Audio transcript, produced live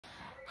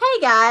Hey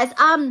guys,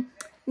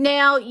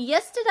 now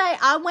yesterday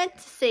I went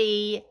to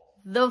see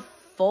The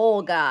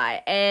Fall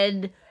Guy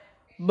and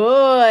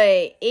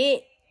boy,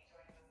 it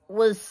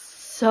was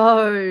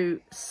so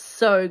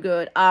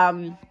good.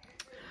 I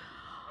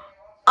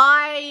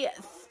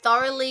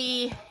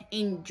thoroughly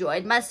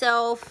enjoyed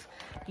myself.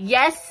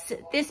 Yes,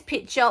 this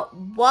picture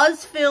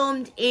was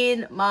filmed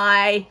in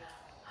my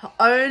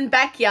own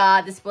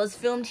backyard. This was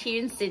filmed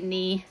here in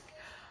Sydney,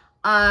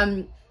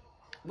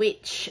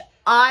 which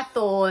I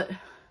thought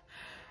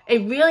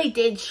it really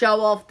did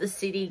show off the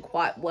city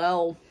quite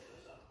well.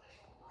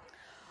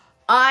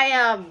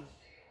 And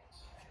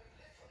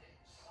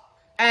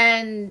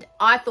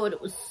I thought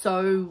it was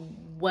so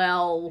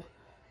well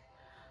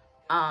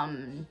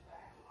done.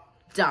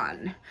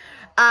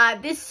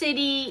 This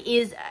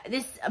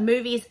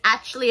movie is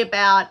actually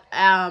about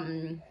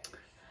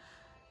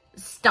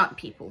stunt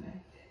people,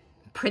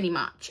 pretty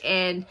much,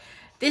 and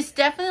this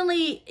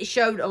definitely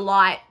showed a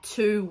light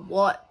to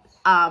what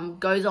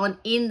goes on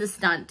in the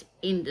stunt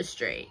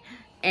industry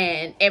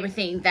and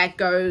everything that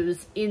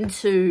goes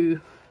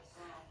into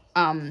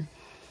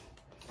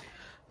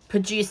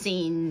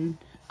producing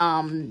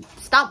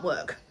stunt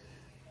work.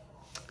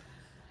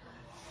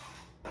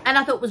 And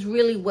I thought it was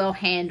really well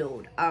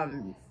handled.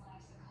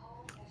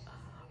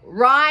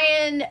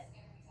 Ryan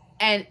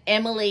and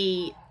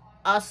Emily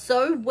are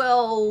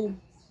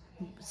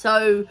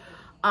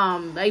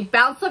they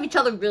bounce off each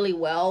other really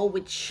well,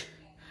 which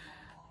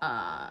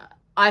I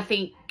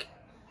think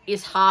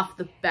is half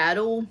the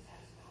battle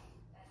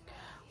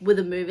with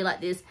a movie like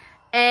this.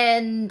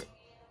 And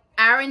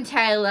Aaron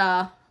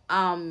Taylor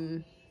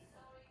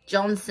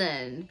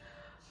Johnson,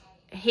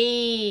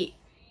 he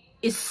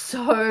is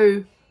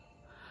so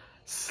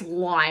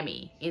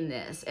slimy in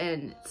this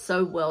and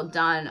so well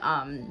done.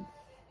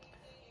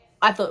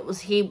 I thought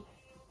he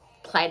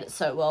played it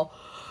so well.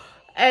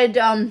 And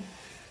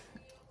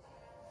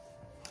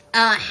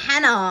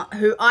Hannah,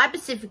 who I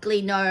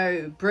specifically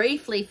know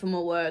briefly from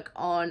her work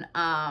on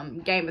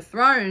Game of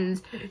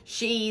Thrones,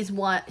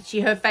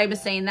 her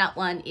famous scene in that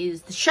one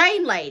is the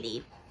Shame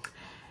Lady.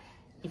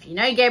 If you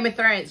know Game of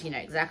Thrones, you know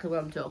exactly what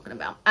I'm talking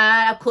about.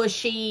 Of course,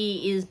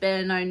 she is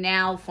better known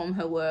now from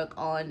her work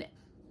on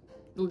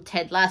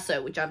Ted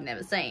Lasso, which I've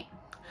never seen.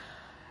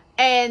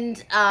 And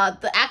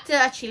the actor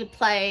actually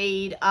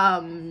played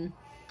Ryan's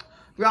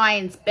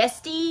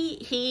bestie.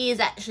 He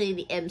is actually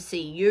the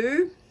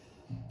MCU.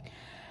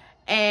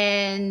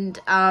 And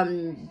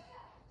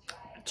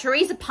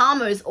Teresa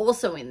Palmer is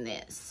also in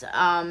this,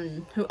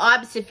 who I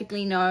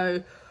specifically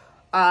know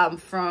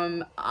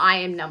from I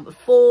Am Number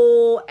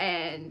 4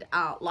 and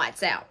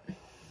Lights Out.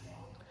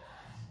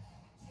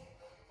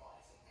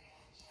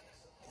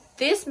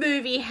 This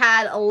movie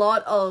had a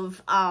lot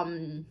of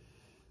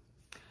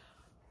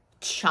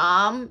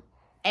charm,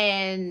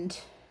 and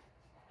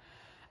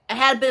it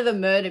had a bit of a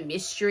murder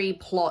mystery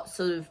plot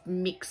sort of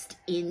mixed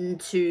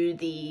into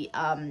the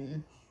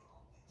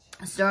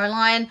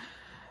storyline,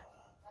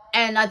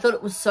 and I thought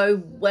it was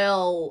so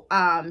well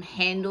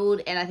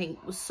handled, and I think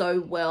it was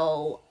so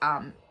well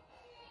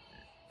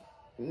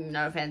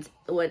no offense,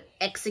 the word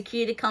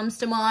executed comes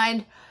to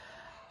mind,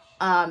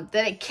 that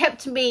it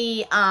kept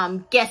me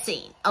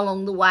guessing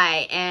along the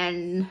way.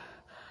 And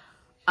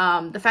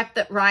the fact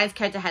that Ryan's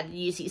character had to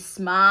use his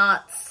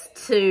smarts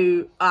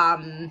to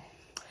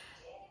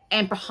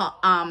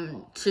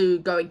to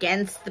go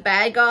against the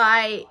bad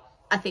guy,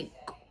 I think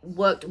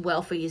worked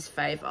well for his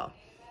favor.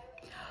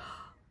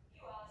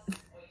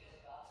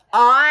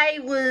 I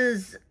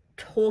was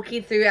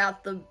talking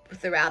throughout the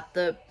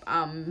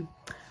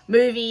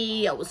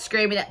movie. I was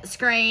screaming at the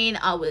screen.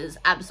 I was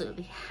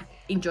absolutely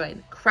enjoying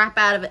the crap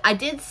out of it. I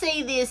did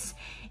see this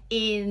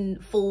in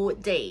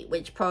 4D,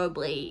 which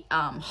probably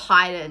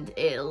heightened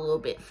it a little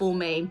bit for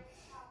me.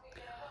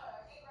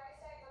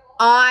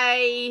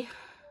 And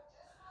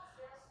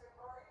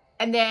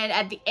then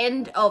at the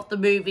end of the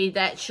movie, they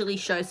actually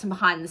show some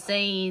behind the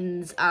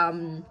scenes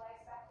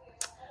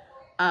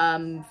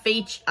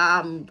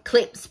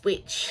clips,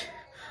 which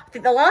I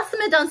think the last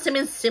time I'd done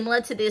something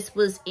similar to this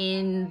was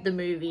in the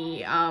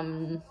movie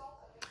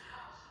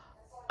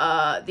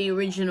the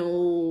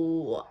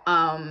original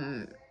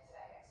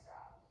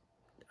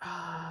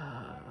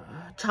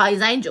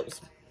Charlie's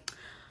Angels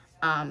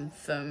from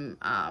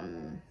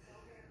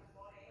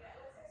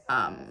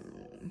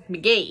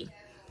McGee,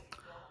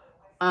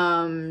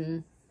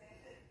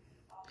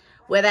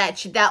 where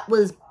that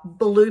was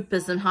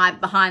bloopers and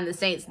behind the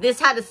scenes. This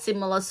had a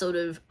similar sort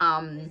of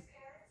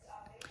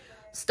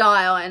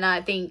style, and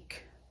I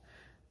think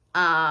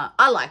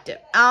I liked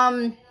it.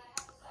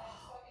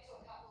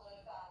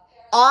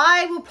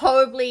 I will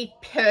probably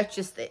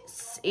purchase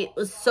this. It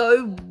was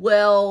so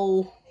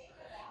well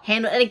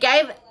handled, and it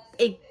gave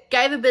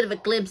a bit of a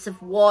glimpse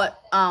of what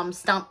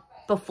stunt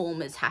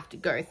performers have to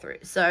go through.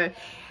 So,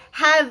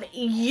 have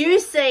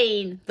you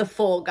seen The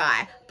Fall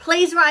Guy?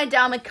 Please write it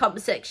down in the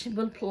comment section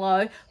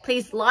below.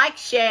 Please like,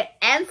 share,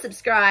 and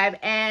subscribe.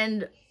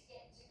 And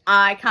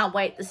I can't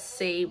wait to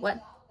see what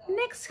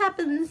next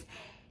happens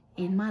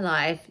in my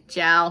life.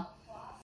 Ciao.